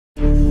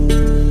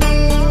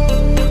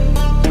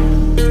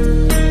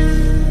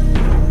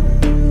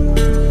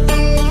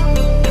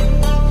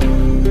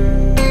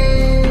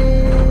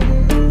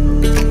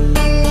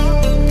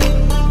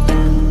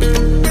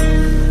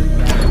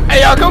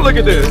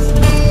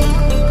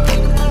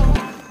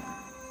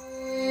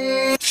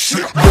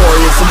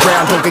some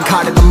ground, don't get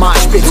caught in the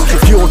mosh pit.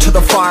 Fuel to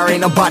the fire,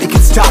 ain't nobody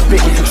can stop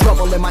it.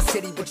 Trouble in my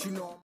city, but you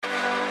know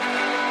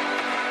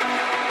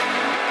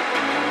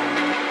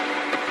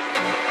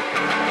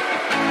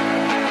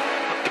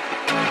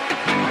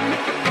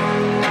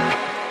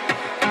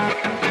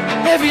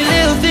every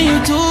little thing you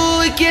do,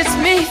 it gets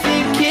me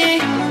thinking.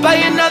 By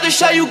another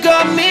shot, you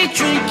got me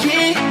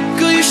drinking.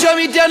 Girl, you shut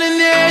me down and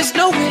there's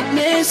no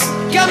witness.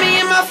 Got me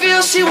in my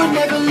feels, she would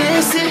never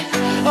listen.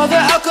 All the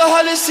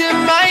alcohol is in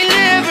my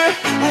liver.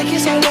 I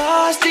guess I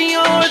lost and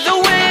you're the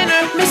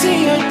winner.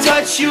 Missing your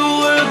touch, you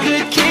were a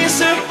good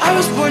kisser. I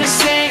was born a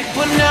saint,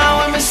 but now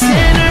I'm a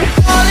sinner.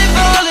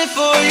 Falling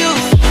for you.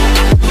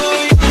 For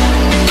you.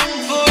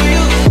 For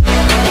you.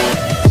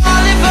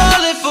 Falling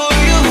for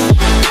you.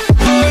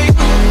 For you.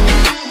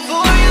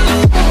 For you.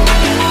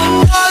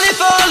 Falling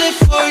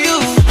for you.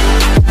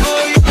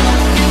 For you.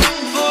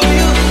 For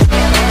you.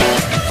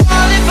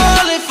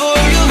 Falling for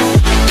you.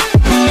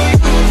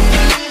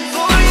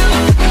 For you.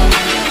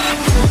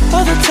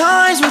 All the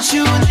times with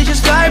you, they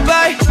just fly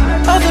by.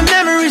 All the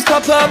memories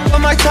pop up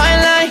on my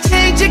timeline.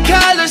 Change your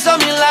colors on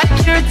me like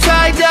you're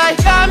tie-dye.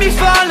 Got me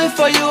falling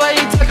for you, I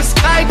ain't like a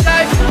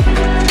skydive.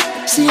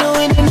 See you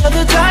in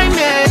another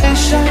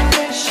dimension.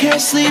 Can't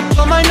sleep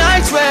on my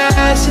nights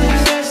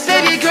restless.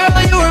 Baby girl,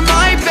 you were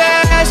my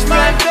best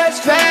friend.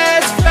 Best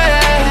friend.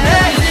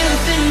 Every little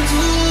thing you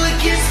do, it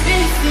gets me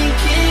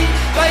thinking.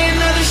 By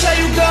another shot,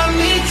 you got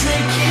me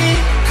drinking.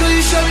 Could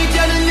you shut me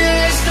down and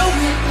there's no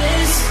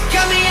witness.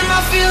 Got me in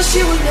my feels,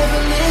 she would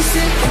never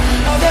listen.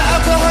 All the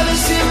alcohol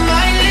is in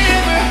my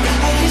liver.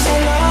 I guess I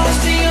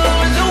lost and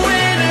you're the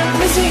winner.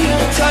 Missing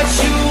your touch,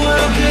 you were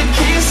a good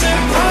kisser.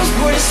 I was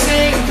born to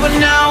sing, but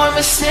now I'm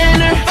a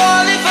sinner.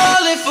 Falling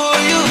for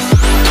you.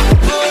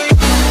 For you.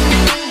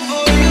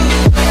 For you.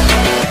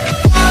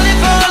 Falling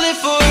for you.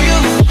 For you.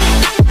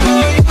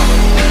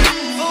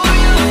 For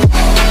you.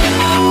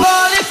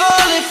 Falling for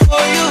you.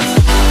 For you.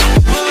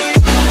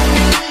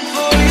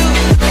 For you.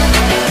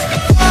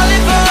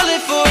 Falling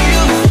for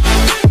you.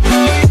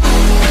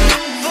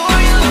 For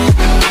you.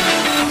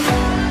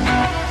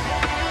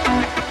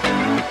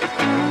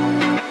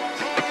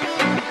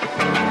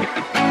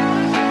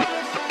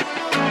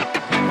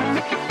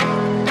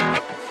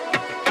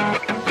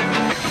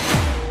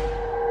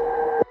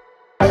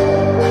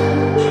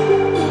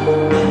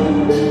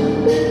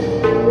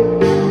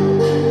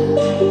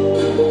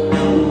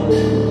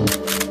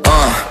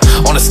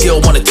 On a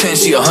scale 1 to 10,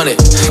 she 100.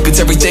 Gets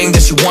everything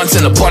that she wants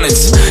in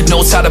abundance.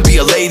 Knows how to be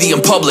a lady in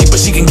public, but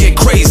she can get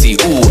crazy.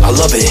 Ooh, I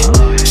love it.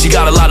 She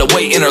got a lot of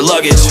weight in her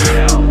luggage,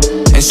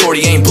 and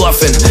shorty ain't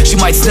bluffing. She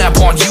might snap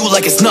on you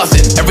like it's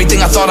nothing.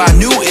 Everything I thought I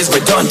knew is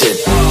redundant.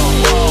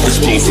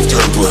 Explosive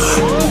temper,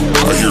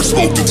 I hear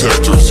smoke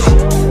detectors.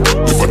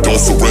 If I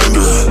don't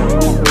surrender,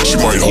 she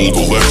might hold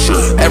a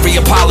lecture. Every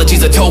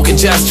apology's a token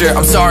gesture.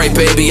 I'm sorry,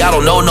 baby, I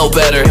don't know no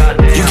better.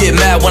 You get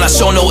mad when I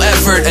show no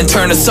effort and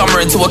turn the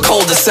summer into a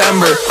cold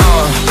December.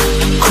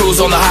 Cruise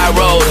on the high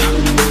road,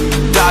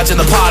 dodging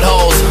the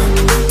potholes,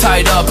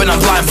 tied up and I'm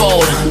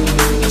blindfold.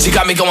 She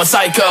got me going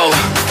psycho.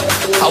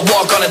 I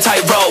walk on a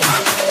tightrope,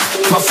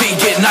 my feet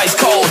getting ice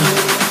cold,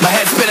 my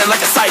head spinning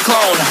like a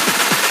cyclone.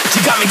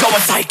 She got me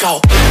going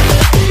psycho.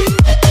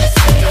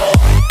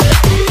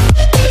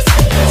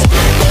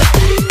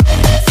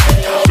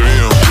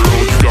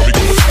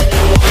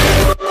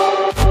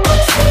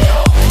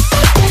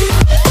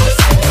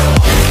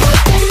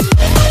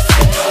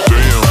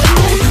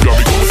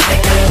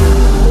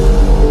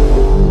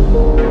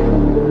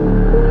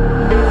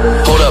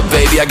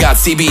 I got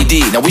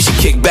CBD, now we should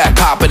kick back,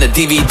 pop in a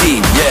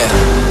DVD, yeah.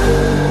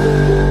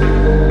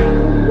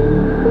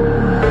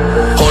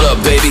 Hold up,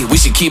 baby, we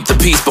should keep the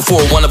peace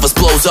before one of us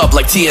blows up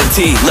like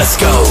TNT. Let's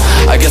go.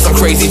 I guess I'm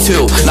crazy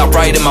too, not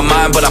right in my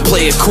mind, but I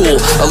play it cool.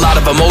 A lot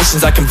of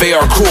emotions I convey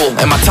are cruel,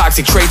 and my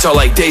toxic traits are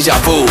like deja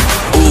vu.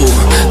 Ooh,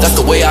 that's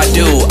the way I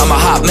do, I'm a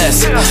hot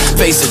mess.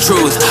 Face the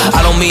truth,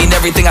 I don't mean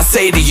everything I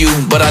say to you,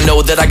 but I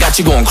know that I got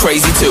you going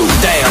crazy too.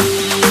 Damn.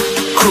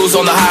 Cruise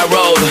on the high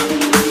road,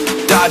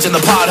 dodging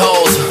the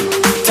potholes,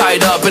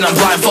 tied up and I'm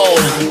blindfold.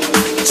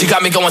 She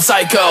got me going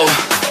psycho.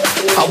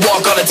 I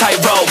walk on a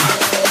tightrope,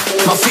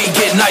 my feet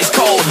getting ice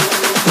cold,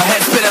 my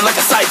head spinning like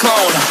a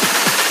cyclone.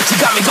 She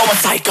got me going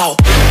psycho.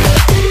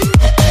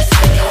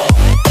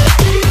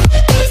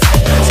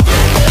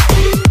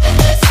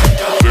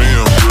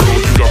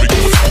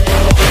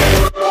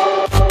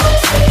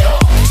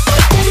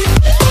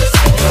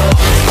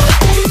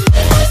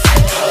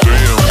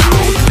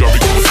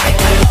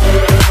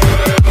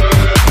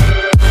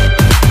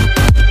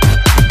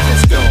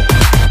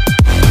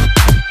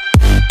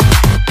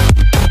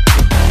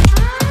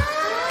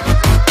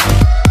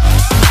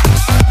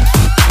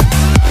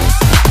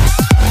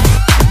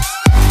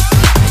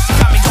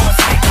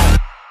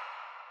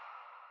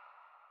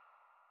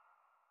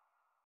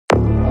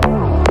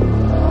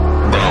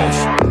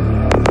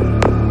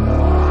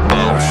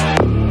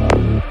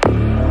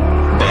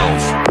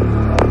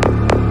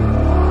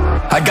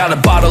 I got a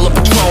bottle of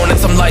Patron and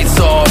some lights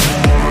off,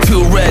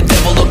 2 red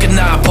devil looking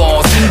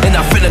eyeballs, and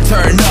I finna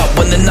turn up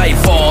when the night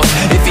falls.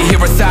 If you hear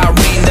a siren,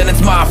 then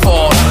it's my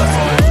fault.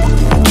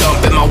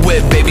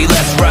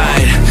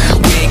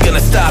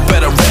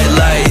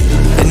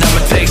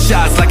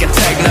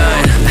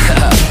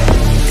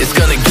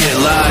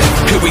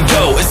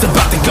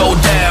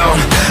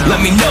 let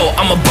me know,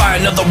 I'ma buy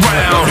another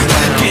round.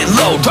 Get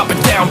low, drop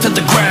it down to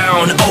the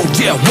ground. Oh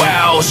yeah,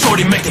 wow,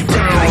 shorty make it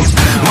bounce.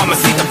 Mama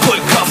see the put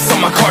cuffs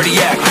on my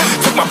cardiac.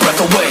 Took my breath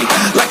away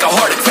like a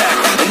heart attack.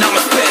 And I'ma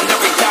spend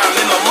every dime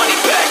in my money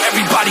back.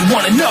 Everybody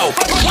wanna know.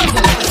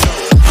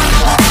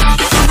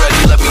 If you're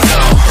ready, let me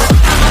know.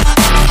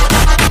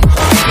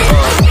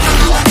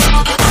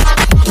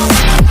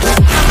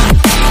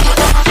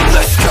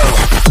 Let's go.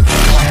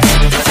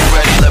 If you're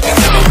ready, let me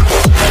know.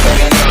 Let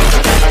me know.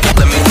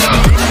 Let me know.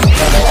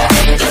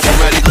 If you're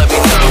ready, let me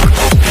know.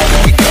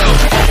 Here we go.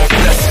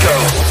 Let's go.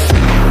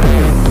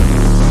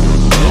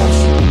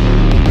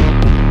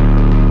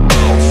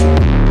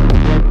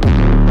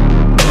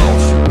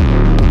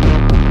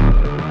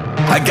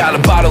 I got a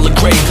bottle of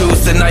Grey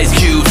Goose and ice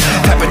cubes.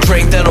 Type of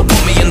drink that'll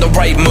put me in the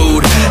right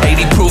mood.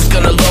 80 proof's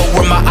gonna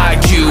lower my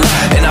IQ.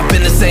 And I've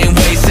been the same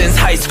way since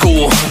high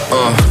school.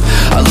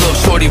 I look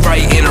shorty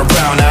right in her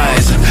brown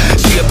eyes.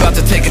 She about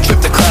to take a trip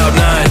to Cloud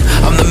 9.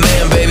 I'm the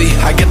man, baby,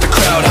 I get the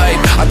crowd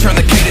hype. I turn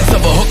the cadence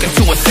of a hook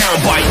into a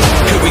soundbite.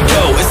 Here we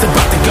go, it's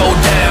about to go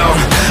down.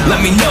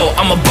 Let me know,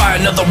 I'ma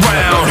buy another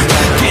round.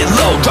 Get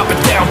low, drop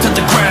it down to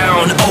the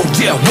ground. Oh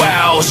yeah,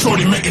 wow,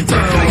 shorty make it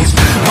bounce.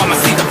 Mama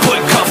see the put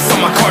cuffs on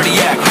my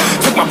cardiac.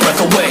 Took my breath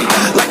away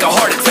like a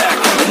heart attack.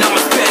 And I'ma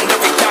spend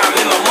every dime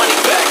in my money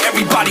back.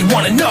 Everybody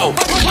wanna know.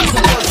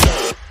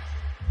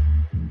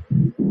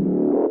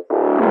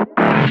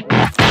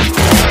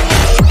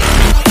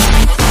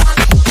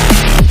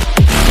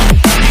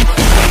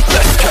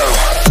 Let's go.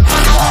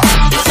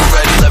 If you're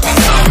ready, let me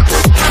know.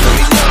 Let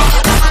me know.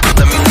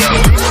 Let me know.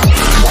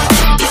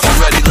 If you're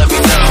ready, let me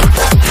know.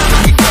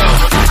 Here we go.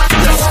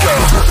 Let's go.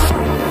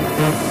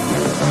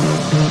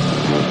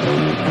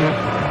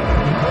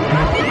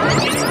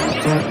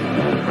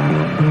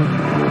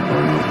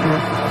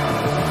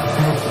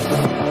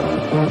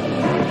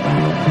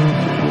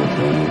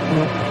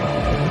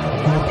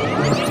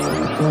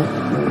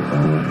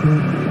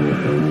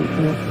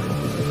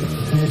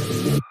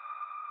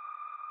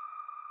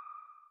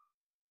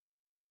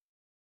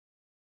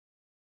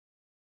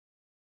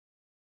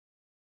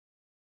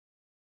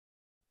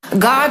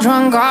 Got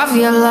drunk off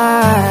your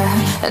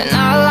life, and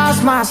I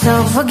lost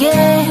myself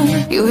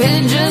again. You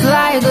hit just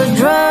like a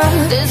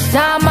drug. This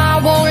time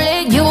I won't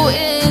let you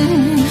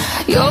in.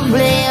 You're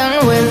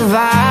playing with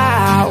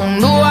fire.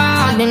 No,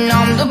 I didn't,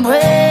 I'm the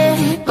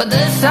prey. But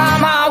this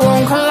time I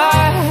won't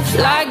collapse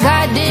like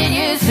I did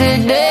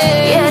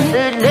yesterday.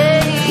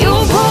 You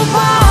broke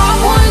my heart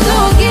once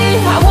again.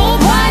 I won't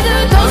buy the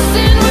dust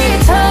in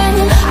return.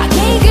 I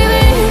can't give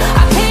it,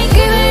 I can't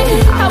give it,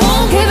 I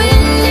won't give it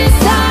this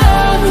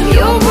time.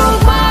 You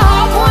broke my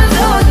heart once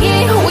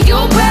again. Well,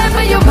 you're bad,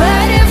 but you're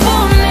bad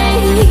for me.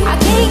 I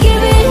can't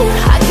give it,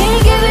 I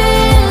can't give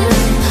it.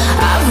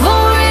 I've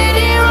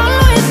already run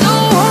with the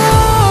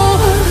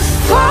wolves.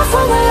 Far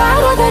from the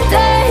light of the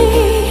day.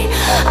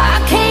 I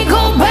can't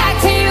go back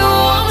to you,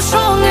 I'm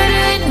stronger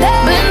today.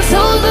 Been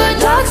to the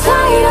dark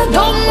side, I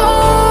don't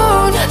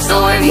know. So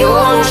if you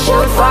wanna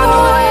shoot far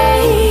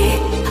away,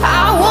 I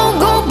won't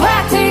go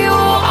back to you.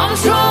 I'm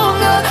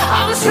stronger,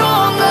 I'm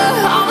stronger,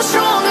 I'm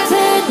stronger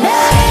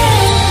today.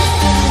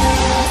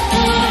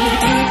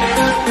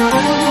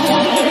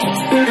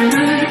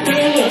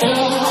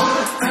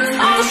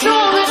 I'm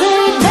stronger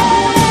today.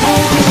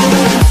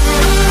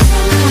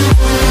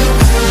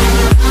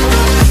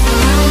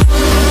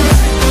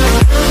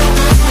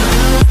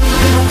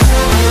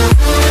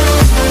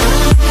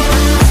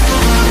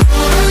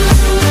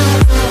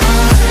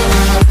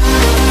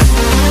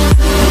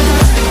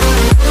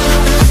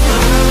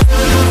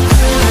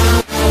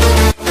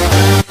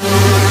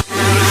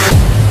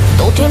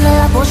 Tú tienes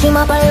la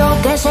pócima para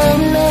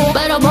enloquecerme,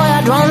 pero voy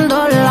a draw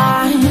the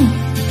line.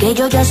 Que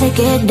yo ya sé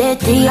que es de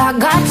ti. I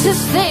got to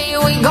stay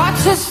away, got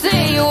to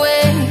stay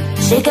away.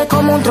 Sé que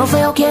como un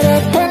trofeo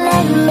quieres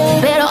tenerme,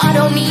 pero I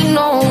don't need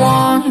no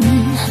one.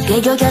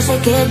 Que yo ya sé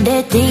que es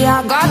de ti.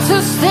 I got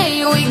to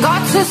stay away,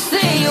 got to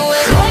stay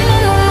away. No, no,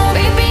 no, no,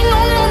 baby, no,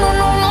 no, no,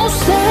 no, no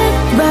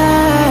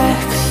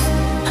setbacks.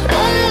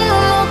 No, no, no,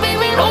 no,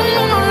 baby, no,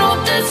 no, no, no,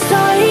 this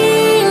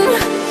time.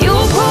 You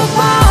broke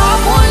my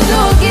heart once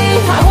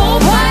again. I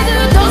won't buy the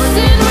dust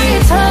in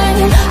return.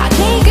 I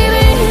can't give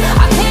it,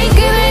 I can't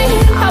give it,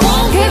 I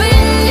won't give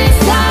it this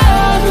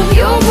time.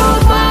 You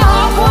broke my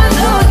heart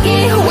once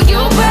again. Well,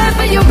 you're bad,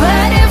 but you're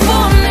bad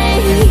for me.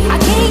 I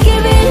can't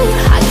give it,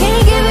 I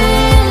can't give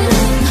it.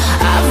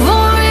 I've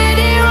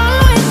already run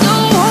with the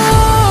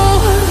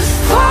wolves.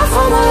 Far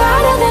from the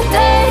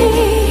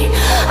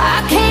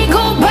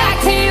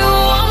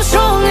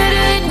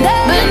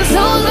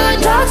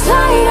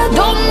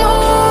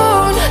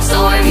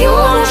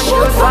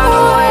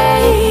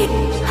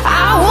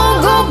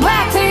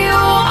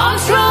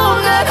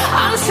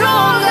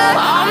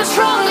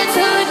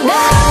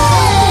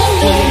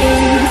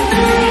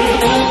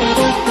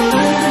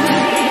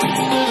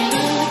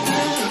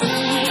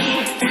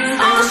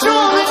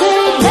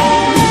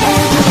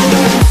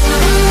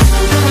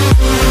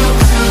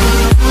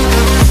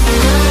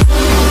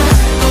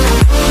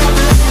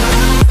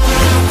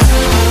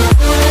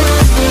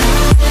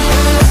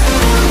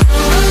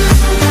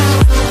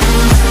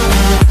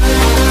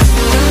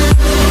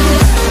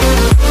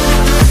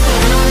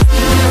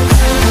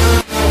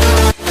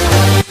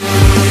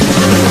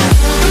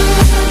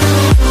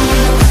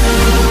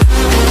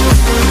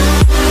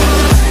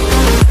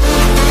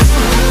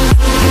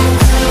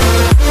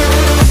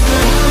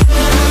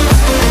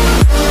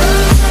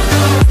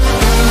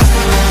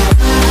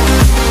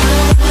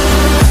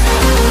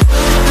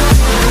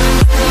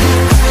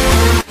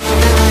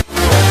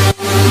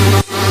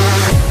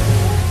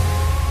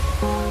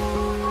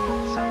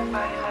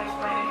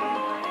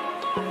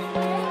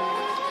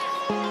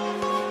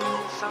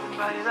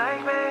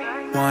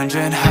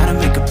Wondering how to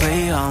make a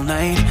play all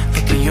night,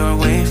 looking your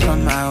way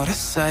from out of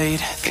sight,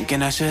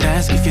 thinking I should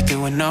ask if you're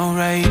doing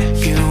alright.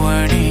 You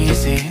weren't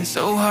easy,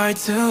 so hard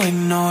to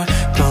ignore.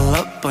 Pull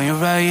up on your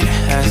right,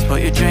 ask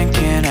what you're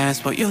drinking,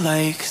 ask what you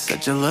like.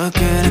 Said you look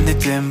good in the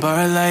dim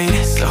bar light,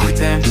 so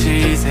damn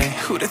cheesy.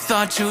 Who'd have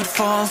thought you'd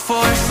fall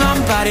for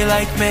somebody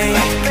like me?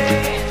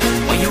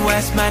 When you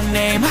asked my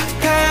name, I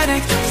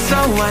panicked, so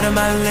out of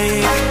my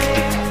league.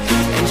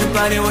 And your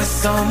body was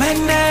so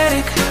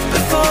magnetic.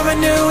 Before I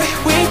knew it,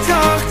 we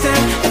talked,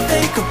 and I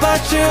think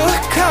about you a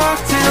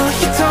cocktail.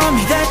 You told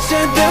me that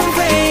you've been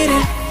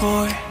waiting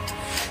for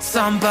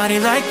somebody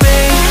like me.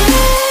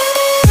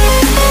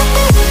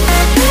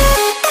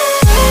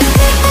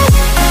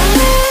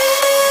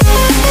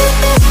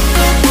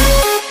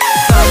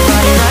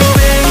 Somebody like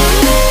me.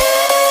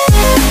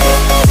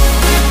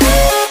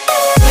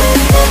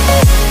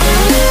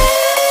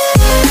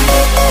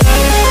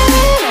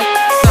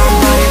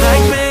 Somebody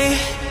like me.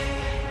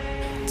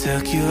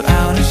 Took you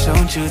out and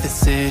showed you the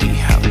city.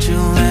 How'd you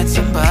let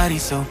somebody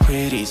so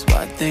pretty's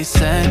what they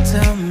said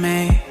to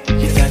me?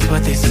 Yeah, that's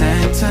what they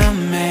said to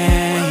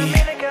me.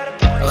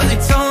 Well, they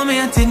told me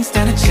I didn't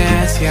stand a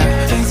chance, yeah.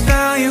 Face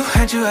value,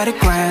 had you at a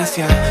glance,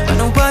 yeah. But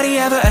nobody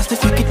ever asked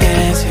if you could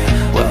dance,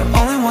 yeah. Well,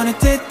 only one who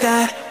did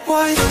that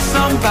was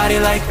somebody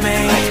like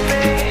me.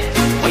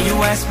 When you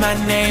asked my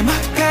name, I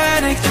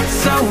panicked,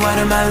 so out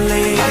of my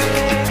league.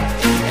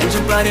 And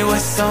your body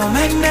was so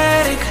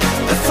magnetic.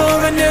 Before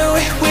I knew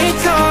it, we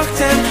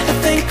talked, and I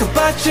think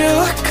about you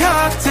a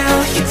cocktail.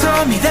 You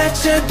told me that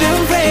you've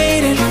been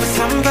waiting for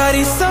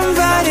somebody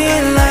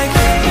like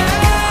me.